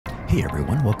Hey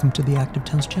everyone, welcome to the Active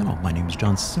Tense channel. My name is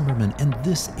John Simmerman, and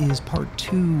this is part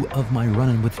 2 of my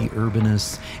run-in with the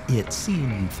Urbanists at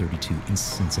CNU32 in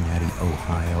Cincinnati,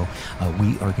 Ohio.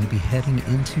 We are going to be heading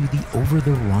into the Over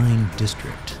the Rhine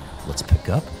district. Let's pick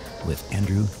up with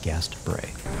Andrew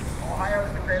Gast-Bray. Ohio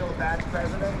is the cradle of bad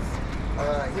presidents.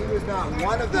 He was not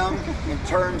one of them in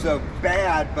terms of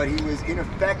bad, but he was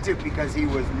ineffective because he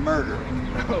was murdered.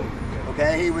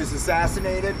 Okay, he was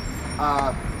assassinated.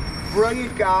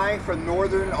 Brilliant guy from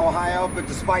northern Ohio, but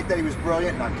despite that he was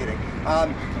brilliant, no, I'm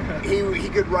kidding. He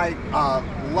could write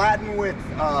Latin with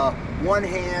one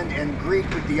hand and Greek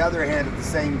with the other hand at the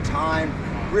same time.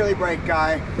 Really bright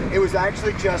guy. It was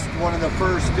actually just one of the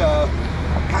first,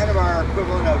 kind of our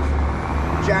equivalent of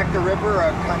Jack the Ripper,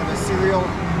 a kind of a serial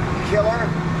killer,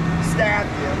 stabbed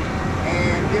him,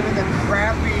 and given the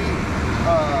crappy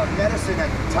medicine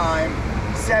at the time,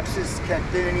 sepsis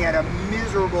kicked in and he had a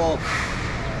miserable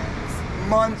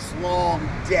months-long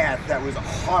death that was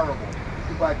horrible.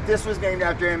 But this was named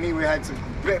after him. He had some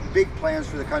big plans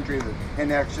for the country,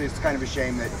 and actually it's kind of a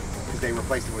shame that because they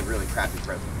replaced him with really crappy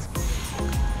presidents.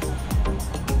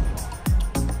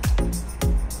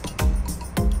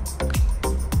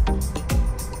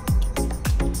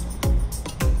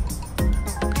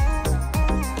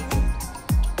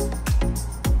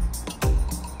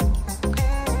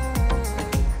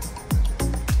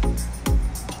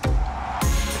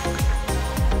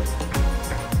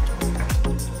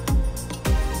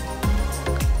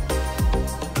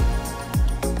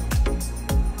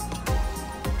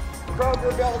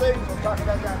 Kroger buildings, we'll talk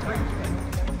about that briefly.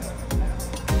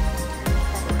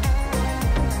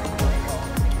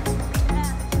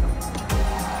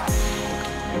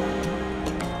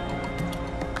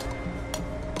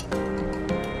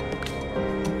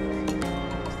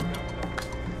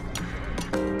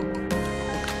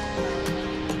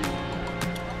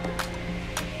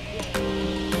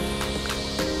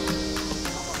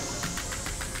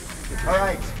 All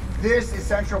right, this is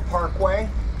Central Parkway.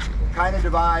 Kind of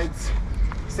divides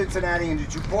Cincinnati into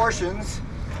two portions,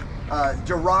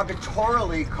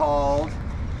 derogatorily called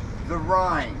the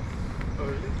Rhine,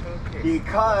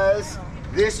 because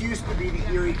this used to be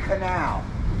the Erie Canal.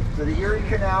 So the Erie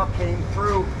Canal came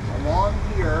through along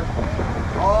here.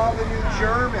 All the new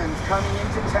Germans coming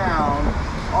into town,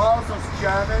 all those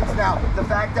Germans. Now, the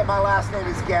fact that my last name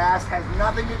is Gast has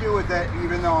nothing to do with it,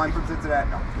 even though I'm from Cincinnati.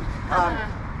 No.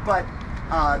 But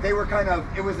they were kind of,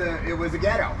 it was a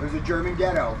ghetto. It was a German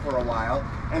ghetto for a while.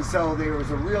 And so there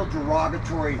was a real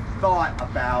derogatory thought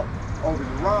about Over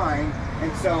the Rhine.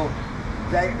 And so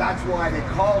that's why they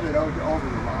called it Over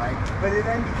the Rhine. But it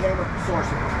then became a source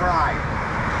of pride.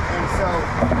 And so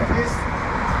this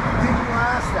didn't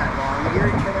last that long. The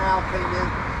Erie Canal came in,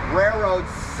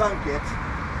 railroads sunk it.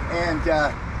 And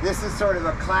this is sort of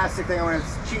a classic thing. I want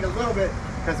to cheat a little bit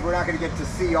because we're not going to get to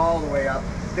see all the way up.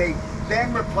 They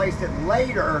then replaced it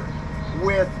later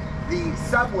with the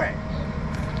subway.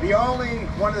 The only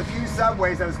one of the few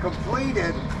subways that was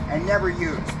completed and never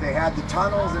used. They had the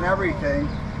tunnels and everything.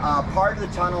 Part of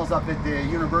the tunnels up at the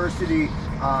university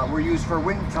were used for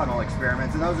wind tunnel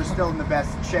experiments, and those are still in the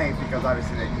best shape because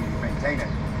obviously they need to maintain it.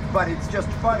 But it's just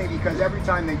funny because every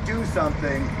time they do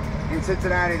something in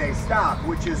Cincinnati, they stop,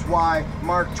 which is why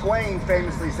Mark Twain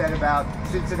famously said about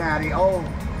Cincinnati, oh,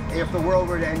 if the world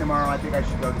were to end tomorrow, I think I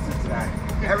should go to Cincinnati.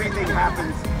 Everything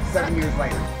happens 7 years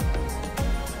later.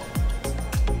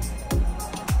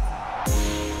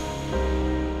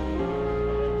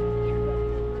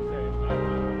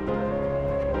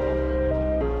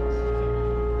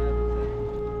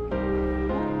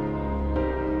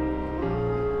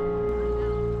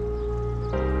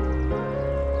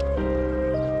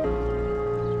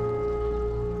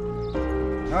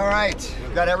 All right,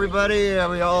 we've got everybody,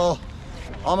 we all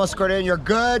almost scored in. You're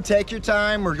good, take your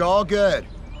time, we're all good.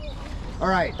 All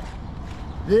right,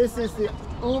 this is the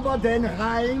Over the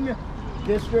Rhine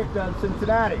district of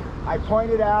Cincinnati. I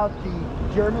pointed out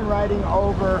the German writing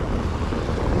over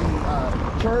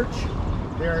the church.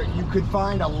 There, you could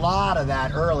find a lot of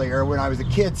that earlier when I was a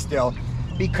kid still,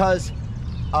 because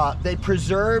they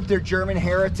preserved their German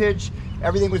heritage.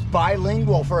 Everything was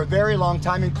bilingual for a very long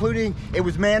time, including it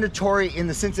was mandatory in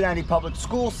the Cincinnati public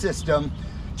school system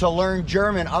to learn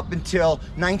German up until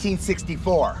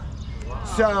 1964. Wow.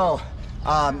 So,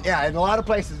 yeah, in a lot of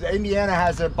places, Indiana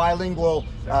has a bilingual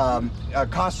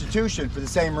constitution for the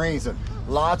same reason.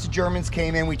 Lots of Germans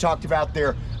came in. We talked about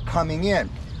their coming in.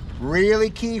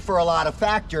 Really key for a lot of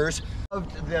factors.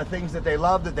 The things that they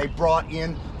loved that they brought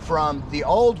in from the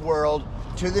old world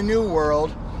to the new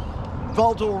world.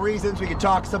 Multiple reasons. We could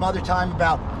talk some other time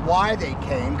about why they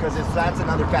came, because that's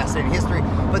another fascinating history.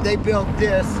 But they built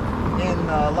this in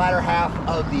the latter half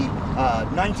of the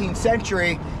 19th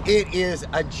century. It is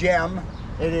a gem.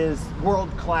 It is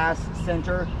world-class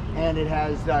center, and it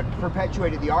has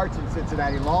perpetuated the arts in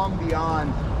Cincinnati long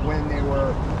beyond when they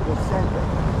were the center.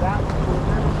 That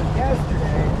was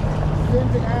yesterday.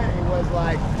 Cincinnati was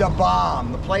like the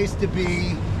bomb, the place to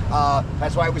be.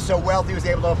 That's why it was so wealthy. It was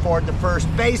able to afford the first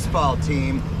baseball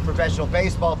team, professional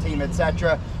baseball team,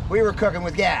 etc. We were cooking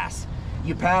with gas.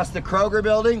 You passed the Kroger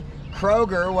building.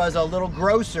 Kroger was a little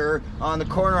grocer on the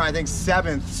corner, I think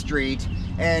 7th Street,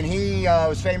 and he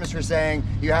was famous for saying,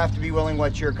 you have to be willing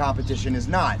what your competition is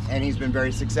not, and he's been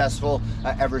very successful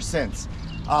ever since.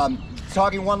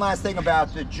 Talking one last thing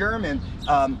about the German,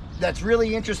 that's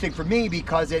really interesting for me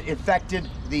because it affected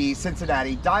the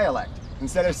Cincinnati dialect.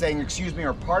 Instead of saying excuse me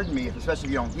or pardon me, especially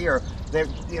if you don't hear,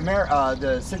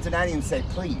 the Cincinnatians say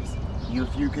please.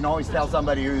 You can always tell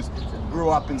somebody who's grew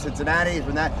up in Cincinnati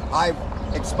from that. I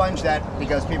expunge that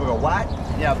because people go, what?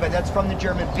 Yeah, but that's from the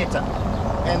German bitte.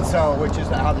 And so, which is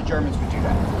how the Germans would do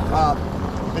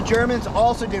that. The Germans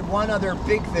also did one other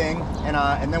big thing,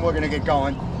 and then we're gonna get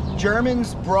going.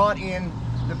 Germans brought in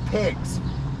the pigs,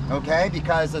 okay?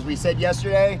 Because as we said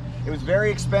yesterday, it was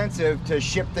very expensive to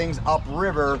ship things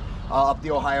upriver, up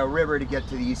the Ohio River to get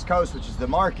to the East Coast, which is the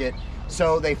market.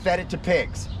 So they fed it to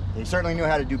pigs. They certainly knew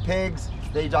how to do pigs.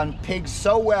 They've done pigs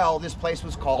so well, this place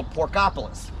was called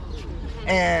Porkopolis.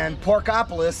 And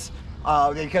Porkopolis,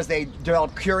 because they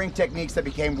developed curing techniques that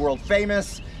became world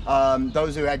famous.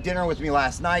 Those who had dinner with me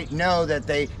last night know that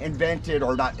they invented,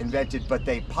 or not invented, but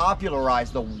they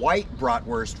popularized the white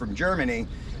bratwurst from Germany,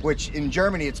 which in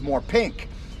Germany it's more pink,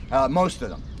 most of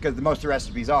them, because most of the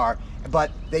recipes are.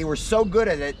 But they were so good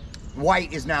at it,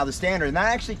 white is now the standard, and that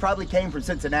actually probably came from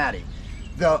Cincinnati.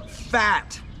 The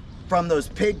fat from those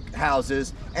pig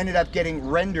houses ended up getting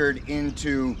rendered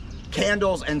into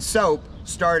candles and soap,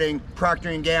 starting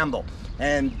Procter & Gamble.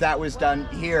 And that was done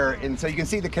here, and so you can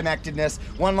see the connectedness.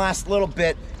 One last little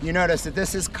bit, you notice that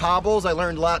this is cobbles. I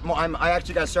learned a lot more. I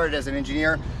actually got started as an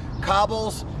engineer.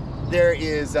 Cobbles, there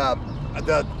is,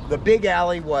 the big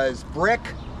alley was brick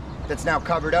that's now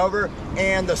covered over,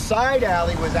 and the side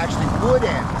alley was actually wood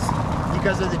ends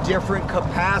because of the different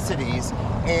capacities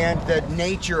and the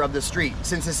nature of the street.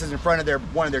 Since this is in front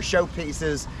of one of their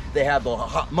showpieces, they have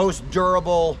the most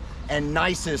durable and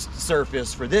nicest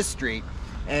surface for this street,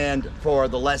 and for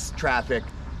the less traffic,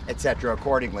 etc.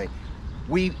 accordingly.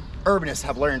 We urbanists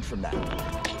have learned from that.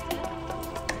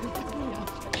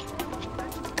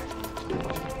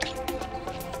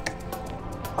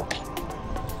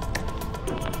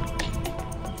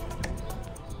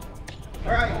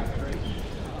 All right.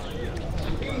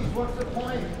 Geez, what's the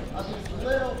point of these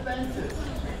little fences?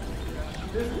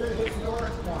 This is the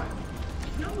historic one.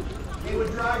 They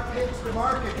would drive pigs to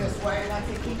market this way, and that's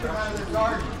to keep them out of their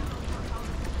garden.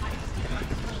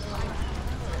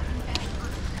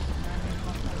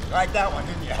 You like that one,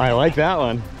 didn't you? I like that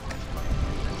one.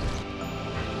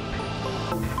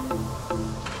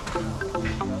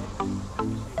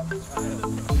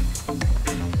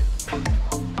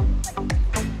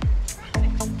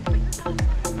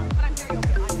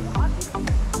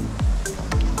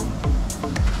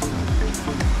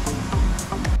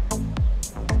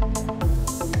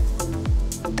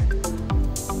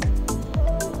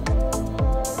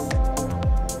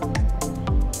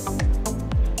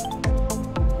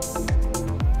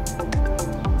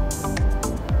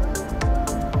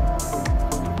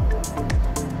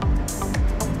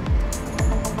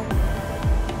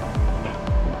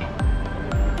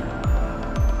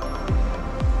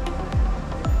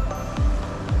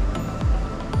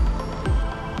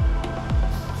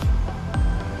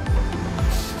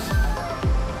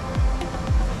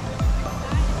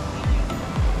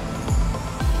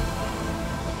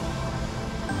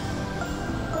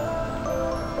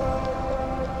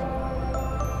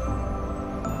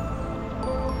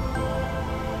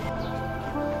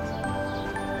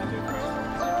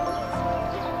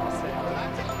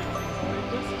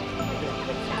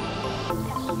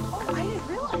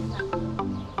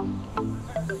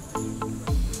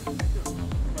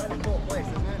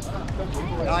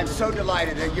 I'm so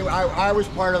delighted that I was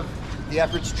part of the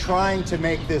efforts trying to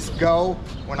make this go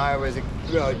when I was a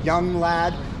young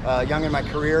lad, young in my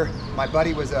career. My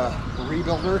buddy was a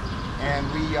rebuilder, and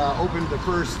we opened the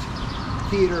first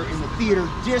theater in the theater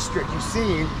district. You've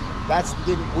seen,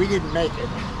 we didn't make it,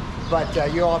 but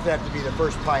you also have to be the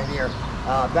first pioneer.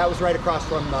 That was right across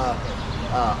from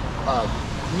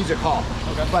Music Hall.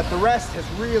 Okay. But the rest has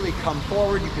really come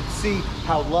forward. You can see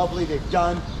how lovely they've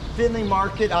done. Finley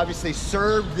Market obviously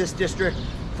served this district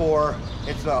for,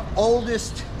 it's the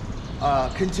oldest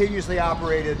continuously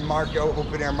operated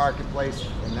open air marketplace,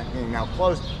 and now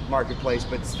closed marketplace,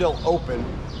 but still open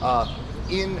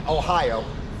in Ohio.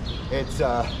 It's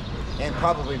and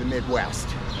probably the Midwest.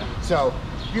 So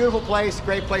beautiful place,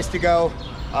 great place to go,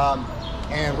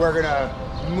 and we're gonna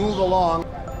move along.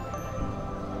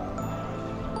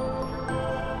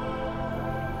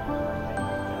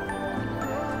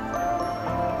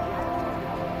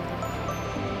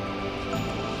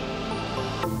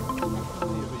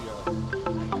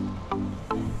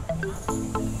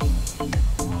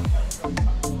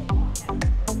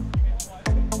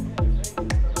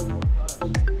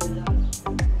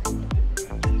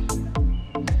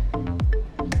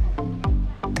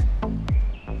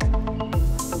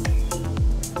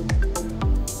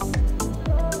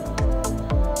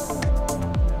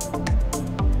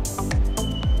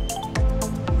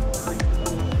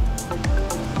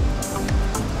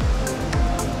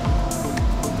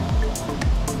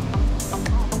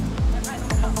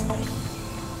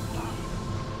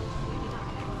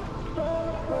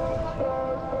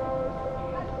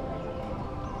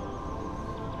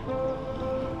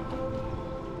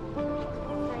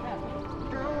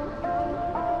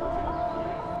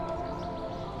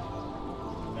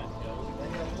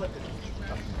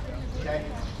 Okay,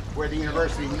 where the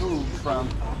university moved from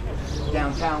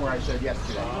downtown where I showed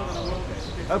yesterday.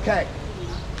 Okay,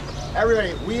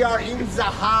 everybody, we are in the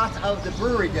heart of the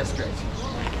brewery district.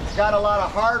 It's got a lot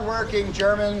of hard-working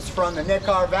Germans from the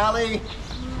Neckar Valley.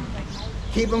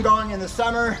 Keep them going in the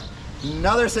summer.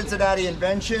 Another Cincinnati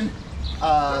invention.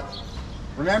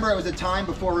 Remember, it was a time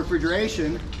before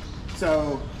refrigeration,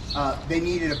 so they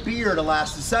needed a beer to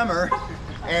last the summer,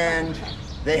 and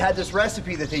they had this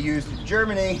recipe that they used in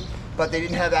Germany, but they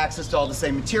didn't have access to all the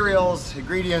same materials,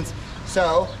 ingredients,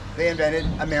 so they invented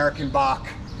American Bock,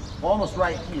 almost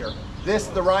right here. This,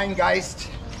 the Rhine Geist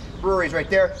brewery is right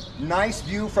there. Nice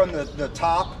view from the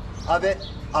top of it.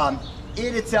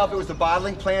 It itself, it was the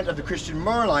bottling plant of the Christian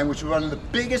Moerlein, which was one of the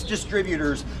biggest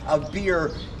distributors of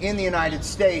beer in the United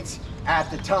States at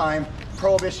the time.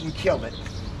 Prohibition killed it.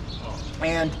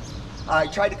 And I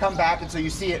tried to come back, and so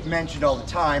you see it mentioned all the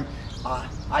time.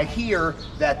 I hear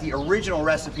that the original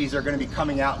recipes are going to be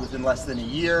coming out within less than a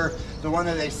year. The one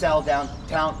that they sell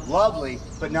downtown, lovely,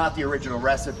 but not the original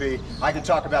recipe. I could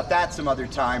talk about that some other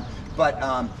time,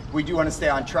 but we do want to stay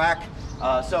on track.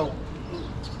 So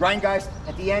Rheingeist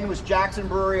at the end was Jackson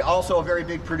Brewery, also a very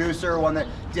big producer, one that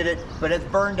did it, but it's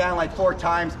burned down like 4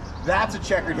 times. That's a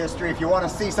checkered history. If you want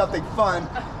to see something fun,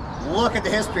 look at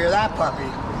the history of that puppy,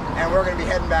 and we're going to be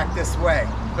heading back this way.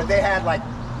 But they had like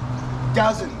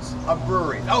dozens of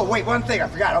breweries. Oh wait, one thing I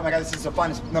forgot. Oh my God, this is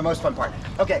the most fun part.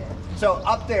 Okay, so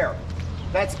up there,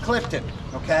 that's Clifton,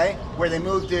 okay, where they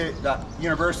moved the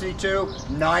university to.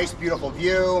 Nice, beautiful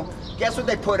view. Guess what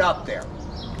they put up there?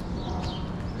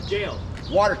 The jail.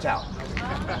 Water tower.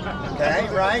 Okay,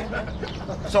 right?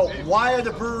 So why are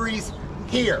the breweries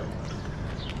here?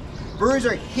 Breweries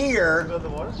are here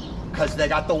because they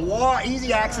got the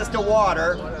easy access to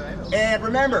water. And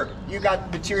remember, you got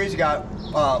materials, you got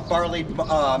barley,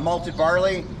 malted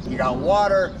barley, you got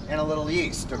water, and a little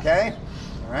yeast, okay?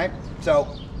 All right,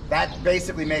 so that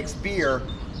basically makes beer,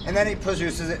 and then he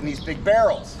produces it in these big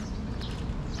barrels.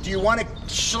 Do you want to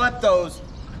schlep those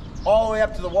all the way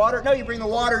up to the water? No, you bring the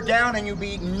water down and you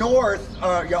be north,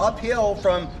 you're uphill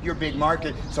from your big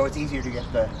market, so it's easier to get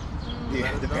the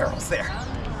barrels there.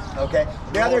 Okay.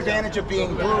 The other advantage of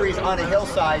being breweries on a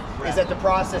hillside is that the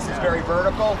process is very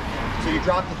vertical. So you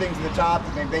drop the things at the top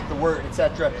and they make the wort,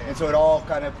 etc. And so it all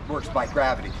kind of works by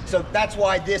gravity. So that's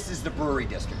why this is the brewery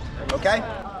district. Okay?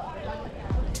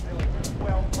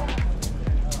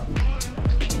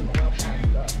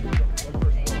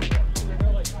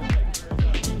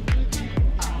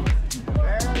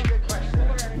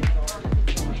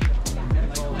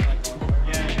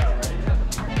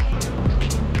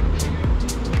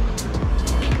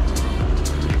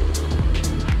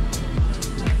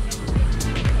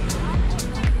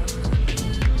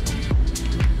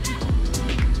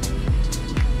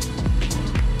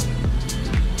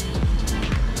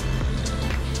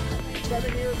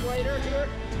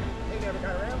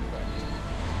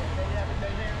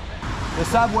 The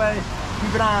subway,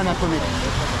 keep an eye on that for me.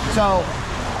 So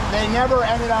they never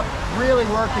ended up really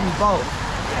working both,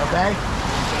 okay?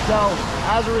 So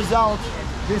as a result,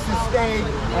 this has stayed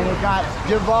and it got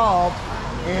devolved,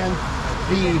 and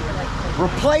the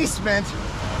replacement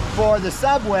for the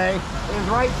subway is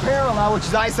right parallel, which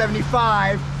is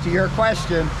I-75, to your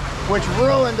question, which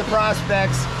ruined the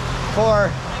prospects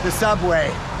for the subway.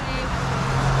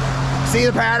 See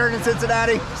the pattern in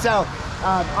Cincinnati? So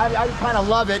I kind of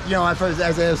love it, you know, as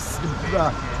a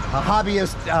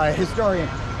hobbyist historian.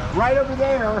 Right over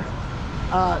there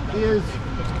is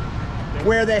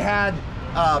where they had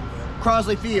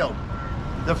Crosley Field.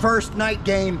 The first night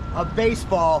game of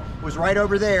baseball was right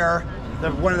over there,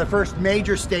 one of the first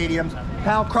major stadiums.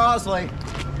 Pal Crosley.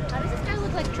 How does this guy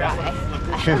look like dry?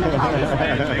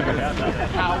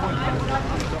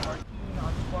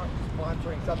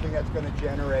 Sponsoring something that's going to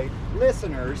generate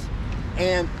listeners,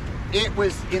 and it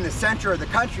was in the center of the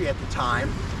country at the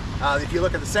time. If you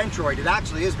look at the centroid, it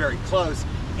actually is very close,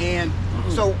 and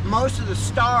so most of the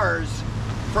stars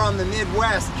from the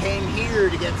Midwest came here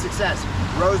to get success.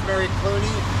 Rosemary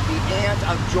Clooney, the aunt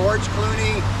of George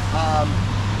Clooney.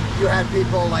 You had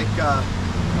people like,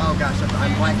 oh gosh,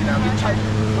 I'm blanking out.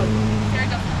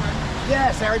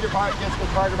 Yeah, Sarah Jessica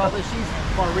Parker Butler. She's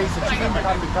more recent. She didn't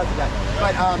come because of that.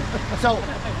 But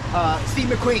Steve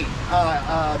McQueen,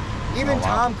 even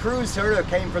Tom Cruise sort of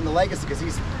came from the legacy because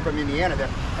he's from Indiana there.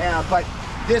 But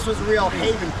this was a real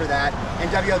haven for that, and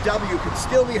WLW could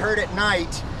still be heard at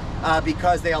night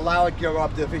because they allow it to go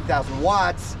up to 50,000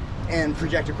 watts and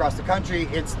project across the country.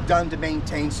 It's done to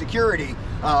maintain security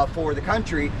for the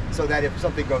country, so that if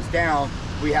something goes down,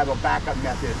 we have a backup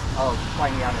method of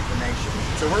finding out information.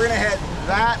 So we're gonna head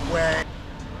that way.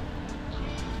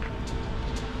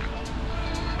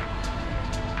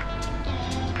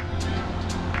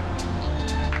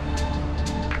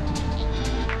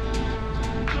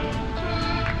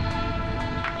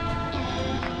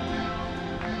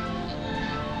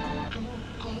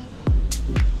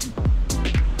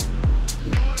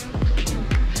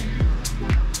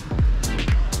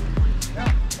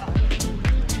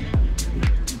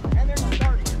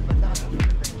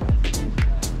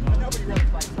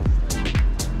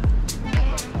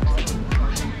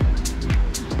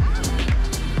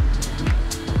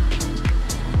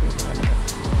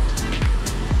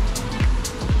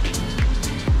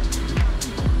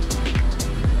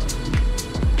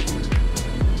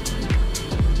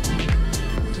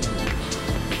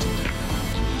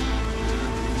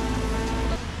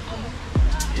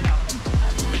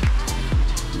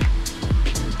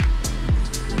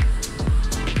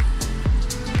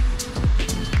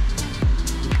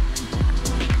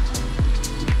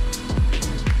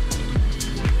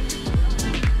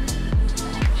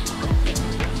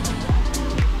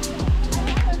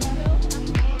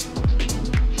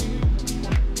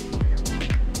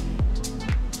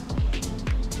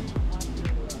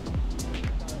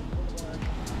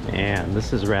 And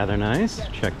this is rather nice.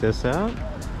 Check this out.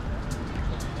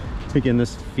 Again,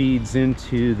 this feeds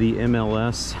into the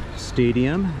MLS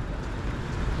stadium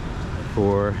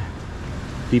for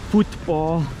the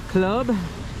football club,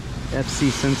 FC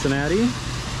Cincinnati.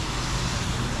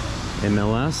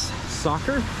 MLS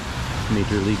soccer,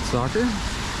 Major League Soccer.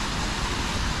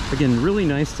 Again, really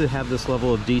nice to have this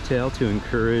level of detail to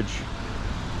encourage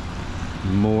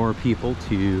more people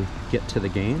to get to the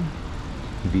game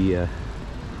via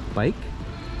bike.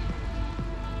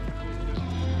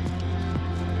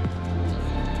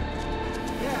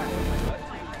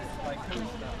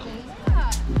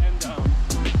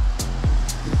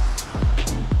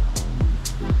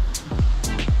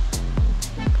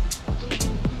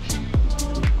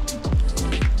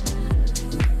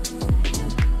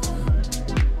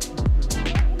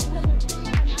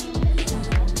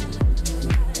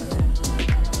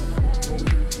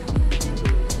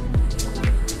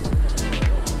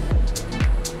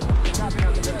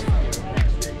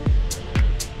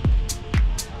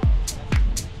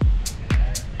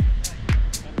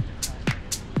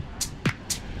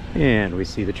 And we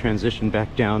see the transition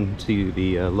back down to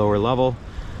the lower level.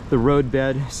 The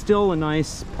roadbed, still a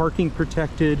nice parking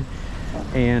protected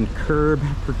and curb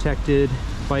protected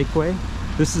bikeway.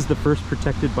 This is the first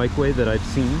protected bikeway that I've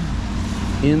seen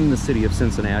in the city of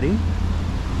Cincinnati.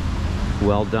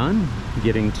 Well done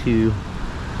getting to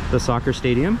the soccer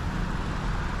stadium.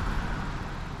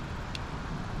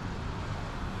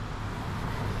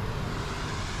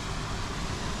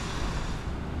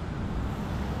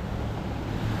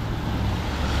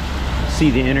 See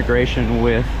the integration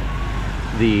with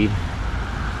the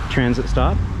transit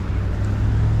stop.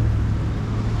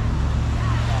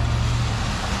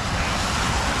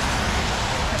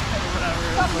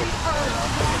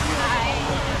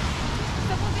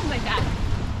 Something like that.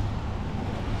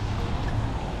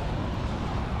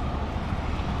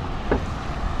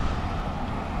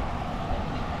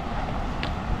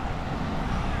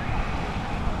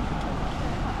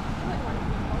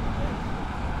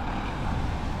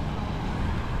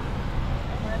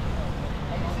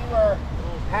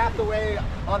 Half the way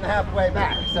on the halfway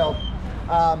back, so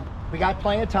we got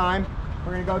plenty of time.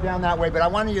 We're gonna go down that way, but I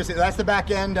want to use it. That's the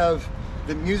back end of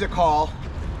the music hall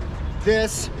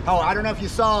this, oh, I don't know if you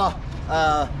saw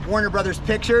Warner Brothers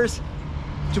Pictures,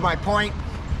 to my point.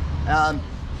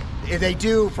 They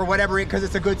do, for whatever, because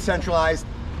it's a good centralized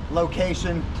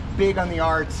location, big on the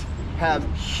arts, have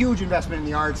huge investment in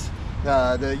the arts.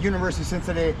 The University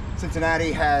of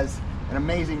Cincinnati has an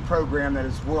amazing program that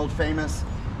is world famous,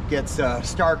 gets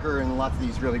Starker and lots of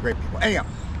these really great people. Anyhow,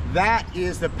 that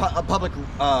is the public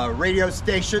radio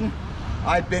station.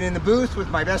 I've been in the booth with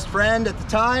my best friend at the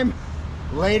time,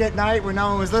 late at night when no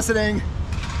one was listening,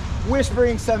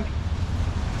 whispering some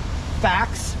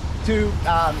facts to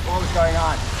what was going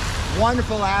on.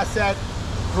 Wonderful asset,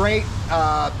 great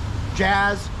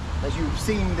jazz. As you've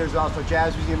seen, there's also a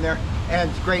jazz museum there,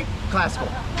 and great classical.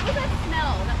 What was that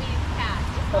smell that we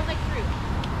passed? It smelled like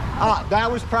fruit.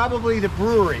 That was probably the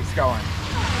breweries going.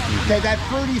 Okay, that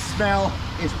fruity smell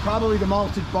is probably the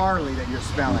malted barley that you're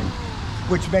smelling,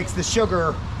 which makes the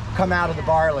sugar come out of the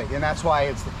barley, and that's why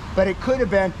it's, but it could have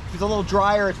been, if it's a little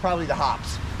drier, it's probably the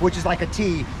hops, which is like a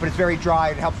tea, but it's very dry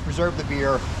and it helps preserve the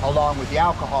beer along with the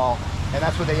alcohol, and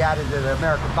that's what they added to the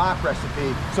American Bach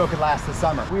recipe so it could last the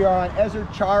summer. We are on Ezra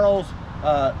Charles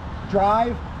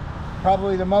Drive,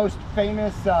 probably the most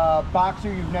famous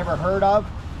boxer you've never heard of.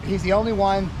 He's the only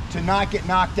one to not get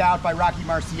knocked out by Rocky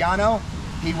Marciano.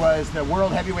 He was the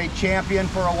world heavyweight champion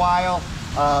for a while.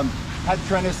 Had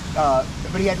tremendous,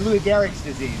 but he had Lou Gehrig's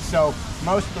disease. So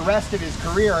most of the rest of his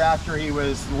career after he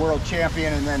was the world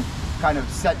champion and then kind of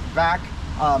set back,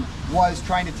 was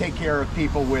trying to take care of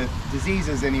people with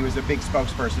diseases, and he was a big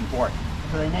spokesperson for it.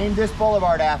 So they named this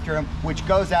boulevard after him, which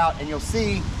goes out, and you'll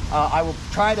see, I will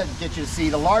try to get you to see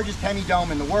the largest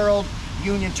hemi-dome in the world,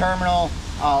 Union Terminal.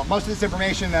 Most of this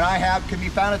information that I have can be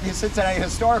found at the Cincinnati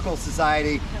Historical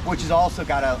Society, which has also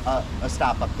got a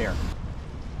stop up there.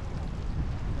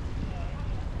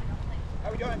 How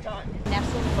are we doing on time?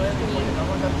 Nestled between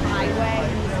the highway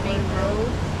and the main road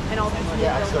and all these new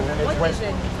Yeah, so buildings. when What is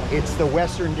it? it's the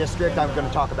Western District. I'm going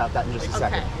to talk about that in just a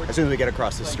second, as soon as we get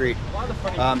across the street.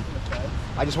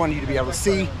 I just wanted you to be able to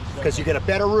see, because you get a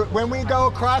better route. When we go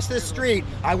across this street,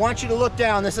 I want you to look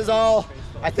down. This is all,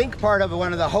 I think, part of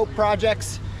one of the Hope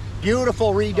projects.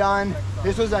 Beautiful, redone.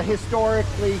 This was a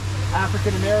historically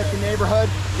African-American neighborhood.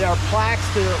 There are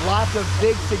plaques to lots of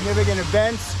big significant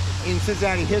events in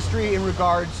Cincinnati history in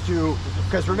regards to,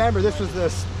 because remember, this was the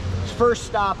first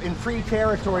stop in free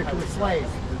territory for the slaves.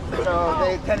 So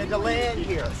they tended to land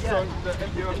here. So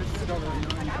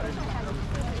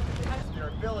their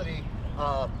ability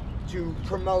to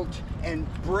promote and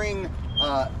bring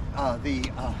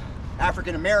the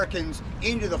African Americans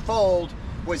into the fold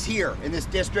was here in this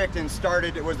district, and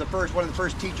started. It was the first, one of the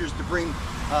first teachers to bring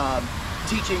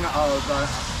teaching of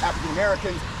African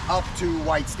Americans up to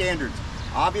white standards.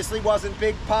 Obviously wasn't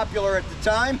popular at the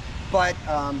time, but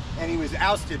and he was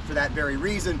ousted for that very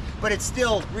reason. But it's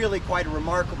still really quite a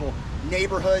remarkable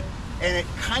neighborhood, and it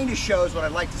kind of shows what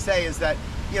I'd like to say is that,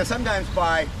 you know, sometimes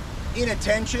by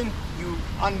inattention, you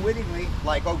unwittingly,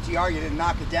 like OTR, you didn't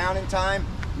knock it down in time.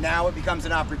 Now it becomes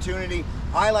an opportunity.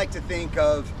 I like to think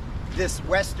of this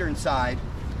western side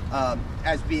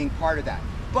as being part of that.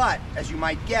 But as you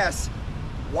might guess,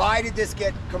 why did this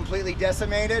get completely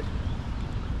decimated?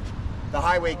 The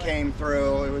highway came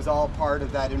through. It was all part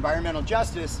of that environmental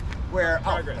justice where,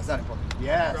 oh, that's not important.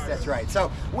 Yes, that's right. So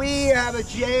we have a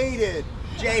jaded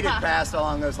past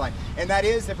along those lines. And that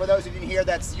is, for those who didn't hear,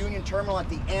 that's Union Terminal at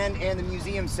the end and the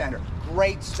museum center.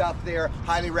 Great stuff there,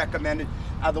 highly recommended.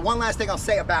 The one last thing I'll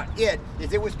say about it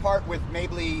is it was part with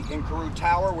Mabley and Carew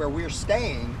Tower, where we're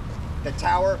staying. The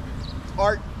tower,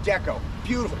 Art Deco.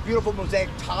 Beautiful, beautiful mosaic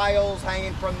tiles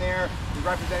hanging from there,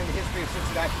 representing the history of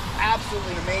Cincinnati.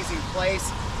 Absolutely an amazing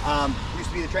place. Used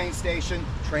to be the train station.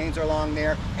 Trains are along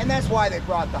there. And that's why they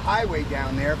brought the highway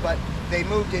down there, but they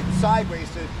moved it sideways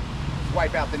to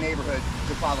wipe out the neighborhood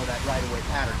to follow that right-of-way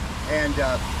pattern. And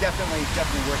definitely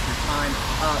worth your time.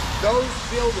 Those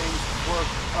buildings were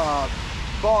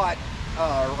bought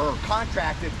or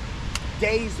contracted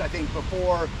days, I think,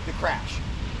 before the crash.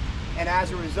 And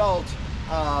as a result,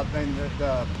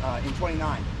 in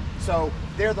 29. So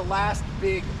they're the last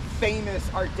big famous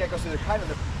Art Deco, so they're kind of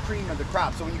the cream of the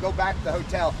crop. So when you go back to the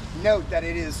hotel, note that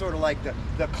it is sort of like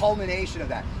the culmination of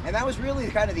that. And that was really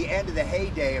kind of the end of the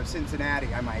heyday of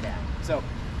Cincinnati, I might add. So,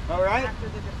 all right? After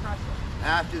the Depression.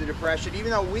 After the Depression.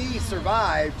 Even though we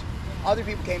survived, other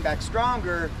people came back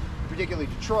stronger, particularly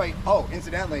Detroit. Oh,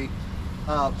 incidentally,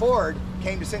 Ford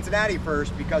came to Cincinnati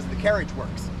first because of the carriage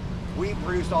works. We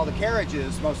produced all the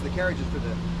carriages, most of the carriages for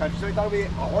the country, so we thought it would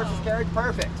be a horse's carriage,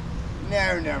 perfect.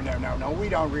 no, we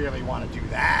don't really want to do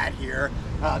that here.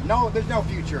 No, there's no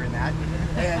future in that.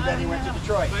 And then he went to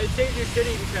Detroit. But it saved your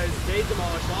city because they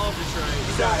demolished all of Detroit.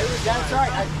 So it was That's fine.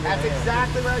 right. That's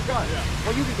exactly where I was going. Yeah.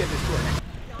 Well, you can get this tour now.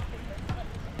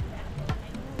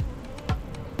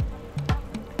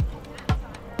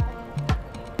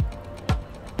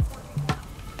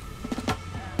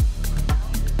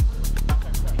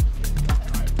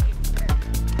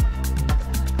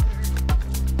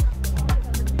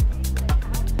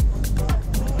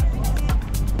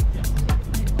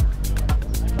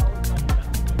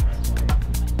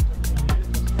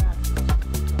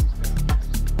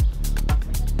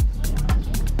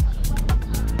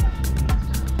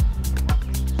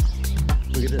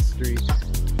 Look at this street.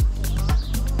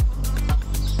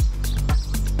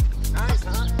 Nice,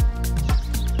 huh?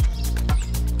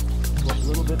 What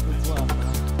little bit that's left,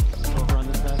 huh? Over on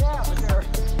this side. Yeah, but they're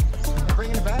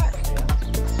bringing it back.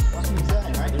 What can you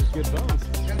say, right? There's good bones.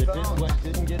 Good bones. What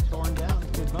didn't get torn down.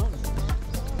 Good bones.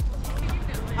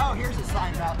 Oh, here's the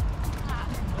sign about.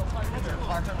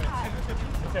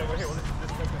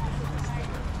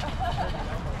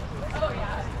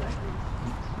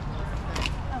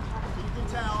 You can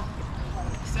tell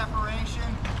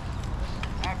separation,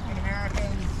 African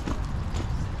Americans,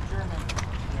 German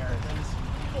Americans,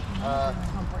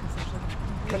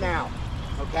 canal.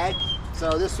 Okay,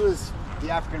 so this was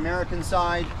the African American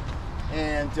side,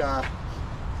 and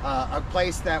a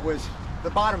place that was the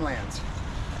bottomlands.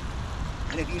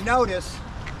 And if you notice,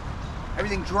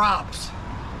 everything drops.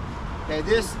 Okay,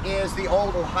 this is the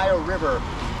old Ohio River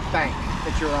bank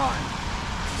that you're on.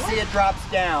 See, it drops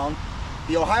down.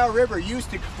 The Ohio River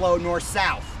used to flow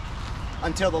north-south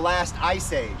until the last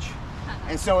ice age.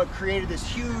 And so it created this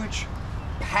huge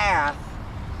path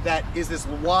that is this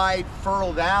wide,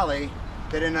 fertile valley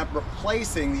that ended up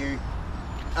replacing the,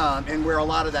 and where a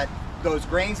lot of those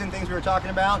grains and things we were talking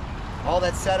about, all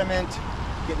that sediment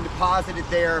getting deposited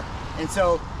there. And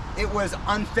so it was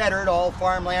unfettered. All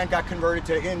farmland got converted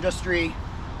to industry,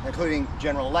 including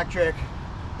General Electric.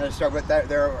 And I started with that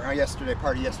there yesterday,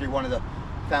 one of the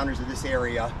founders of this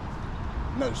area.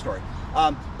 Another story.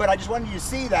 But I just wanted you to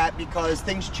see that because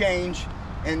things change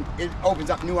and it opens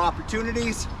up new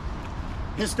opportunities,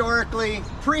 historically,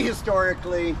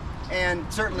 prehistorically, and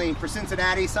certainly for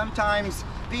Cincinnati, sometimes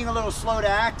being a little slow to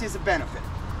act is a benefit.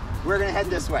 We're gonna head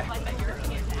this way.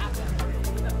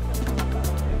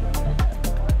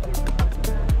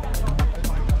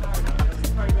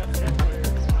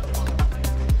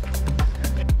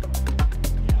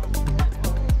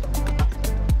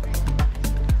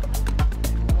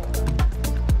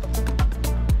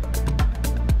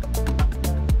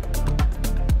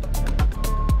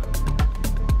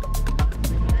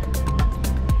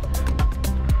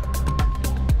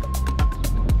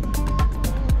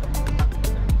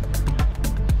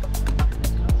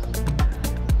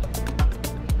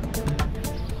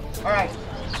 All right,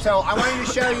 so I wanted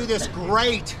to show you this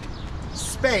great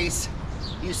space.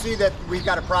 You see that we've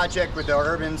got a project with the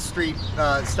urban street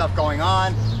stuff going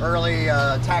on, early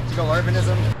tactical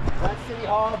urbanism. That's City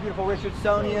Hall, beautiful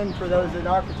Richardsonian for those in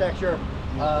architecture.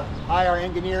 I are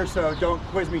engineers, so don't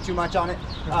quiz me too much on it.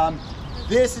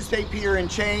 This is St. Peter in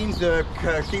Chains, the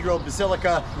Cathedral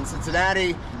Basilica in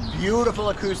Cincinnati. Beautiful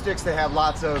acoustics. They have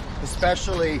lots of,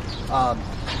 especially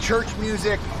church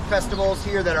music festivals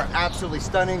here that are absolutely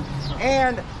stunning.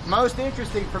 And most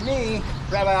interesting for me,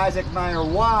 Rabbi Isaac Meyer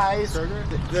Wise,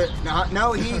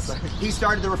 he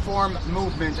started the reform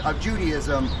movement of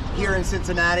Judaism here in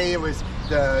Cincinnati. It was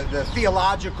the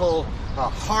theological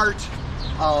heart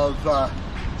of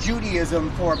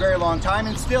Judaism for a very long time,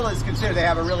 and still is considered. They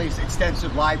have a really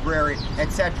extensive library,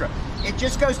 etc. It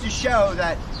just goes to show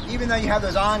that even though you have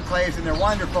those enclaves and they're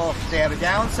wonderful, they have a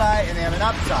downside and they have an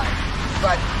upside.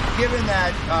 But given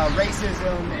that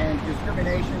racism and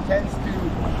discrimination tends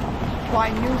to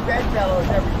find new bedfellows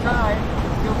every time,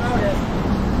 you'll notice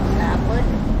Catholic,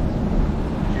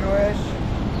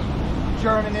 Jewish,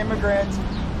 German immigrants,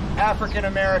 African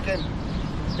American.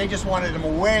 They just wanted them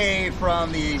away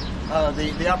from the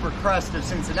upper crust of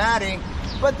Cincinnati,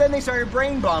 but then they started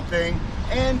brain bumping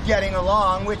and getting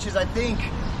along, which is, I think,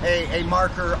 a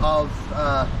marker of,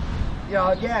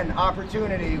 again,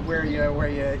 opportunity where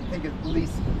you think it's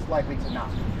least likely to not.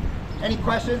 Any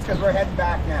questions? Because we're heading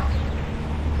back now.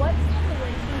 What's the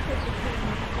relationship between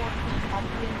North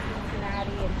Kentucky and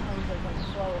Cincinnati in terms of like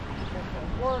flow of people for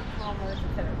work, commerce,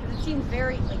 etc.? Because it seems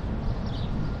very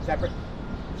Separate?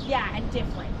 Yeah, and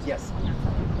different. Yes.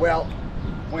 Well,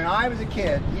 when I was a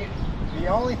kid, the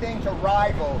only thing to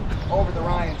rival Over the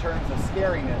Rhine in terms of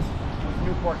scariness was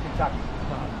Newport, Kentucky.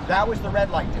 That was the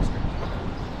red light district.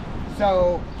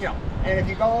 So, And if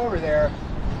you go over there,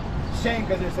 shame,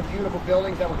 because there's some beautiful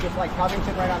buildings that were just like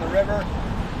Covington right on the river.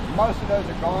 Most of those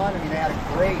are gone. I mean, they had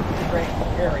a great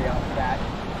area for that.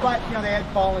 But, you know, they had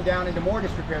fallen down into more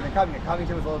disrepair than Covington.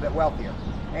 Covington was a little bit wealthier.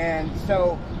 And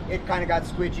so it kind of got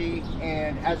squidgy,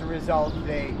 and as a result,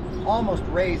 they almost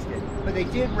raised it. But they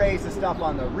did raise the stuff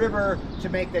on the river to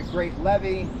make that great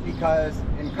levee, because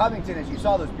in Covington, as you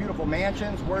saw, those beautiful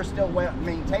mansions were still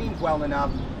maintained well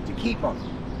enough to keep them.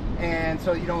 And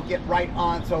so you don't get right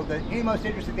on. So the most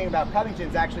interesting thing about Covington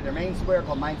is actually their main square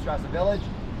called Mainstrasse Village.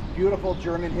 Beautiful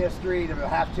German history, they're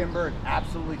half timber,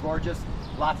 absolutely gorgeous.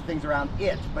 Lots of things around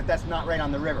it, but that's not right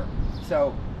on the river.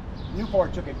 So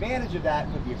Newport took advantage of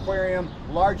that with the aquarium,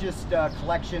 largest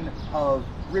collection of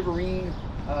riverine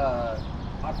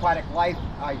aquatic life.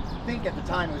 I think at the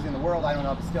time it was in the world. I don't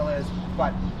know if it still is,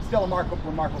 but still a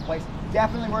remarkable place.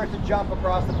 Definitely worth the jump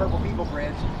across the Purple People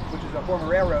Bridge, which is a former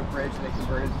railroad bridge they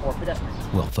converted for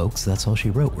pedestrians. Well, folks, that's all she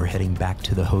wrote. We're heading back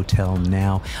to the hotel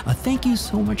now. Thank you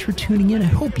so much for tuning in. I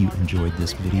hope you enjoyed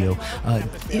this video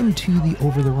into the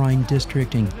Over the Rhine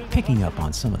district and picking up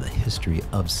on some of the history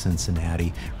of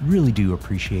Cincinnati. Really do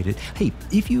appreciate it. Hey,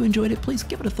 if you enjoyed it, please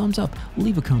give it a thumbs up.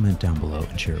 Leave a comment down below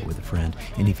and share it with a friend.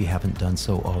 And if you haven't done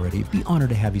so already, it'd be honored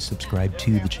to have you subscribe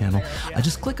to the channel.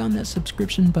 Just click on that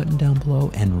subscription button down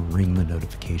below and ring the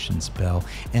notifications bell.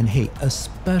 And hey, a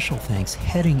special thanks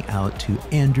heading out to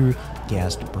Andrew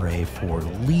Gast-Bray for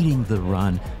leading the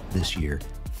run this year.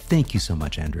 Thank you so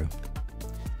much, Andrew.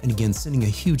 And again, sending a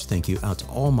huge thank you out to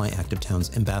all my Active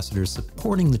Towns ambassadors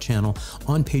supporting the channel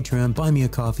on Patreon, Buy Me a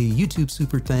Coffee, YouTube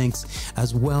Super Thanks,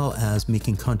 as well as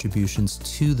making contributions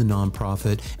to the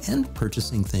nonprofit and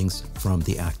purchasing things from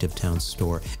the Active Towns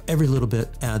store. Every little bit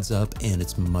adds up and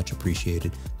it's much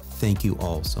appreciated. Thank you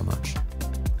all so much.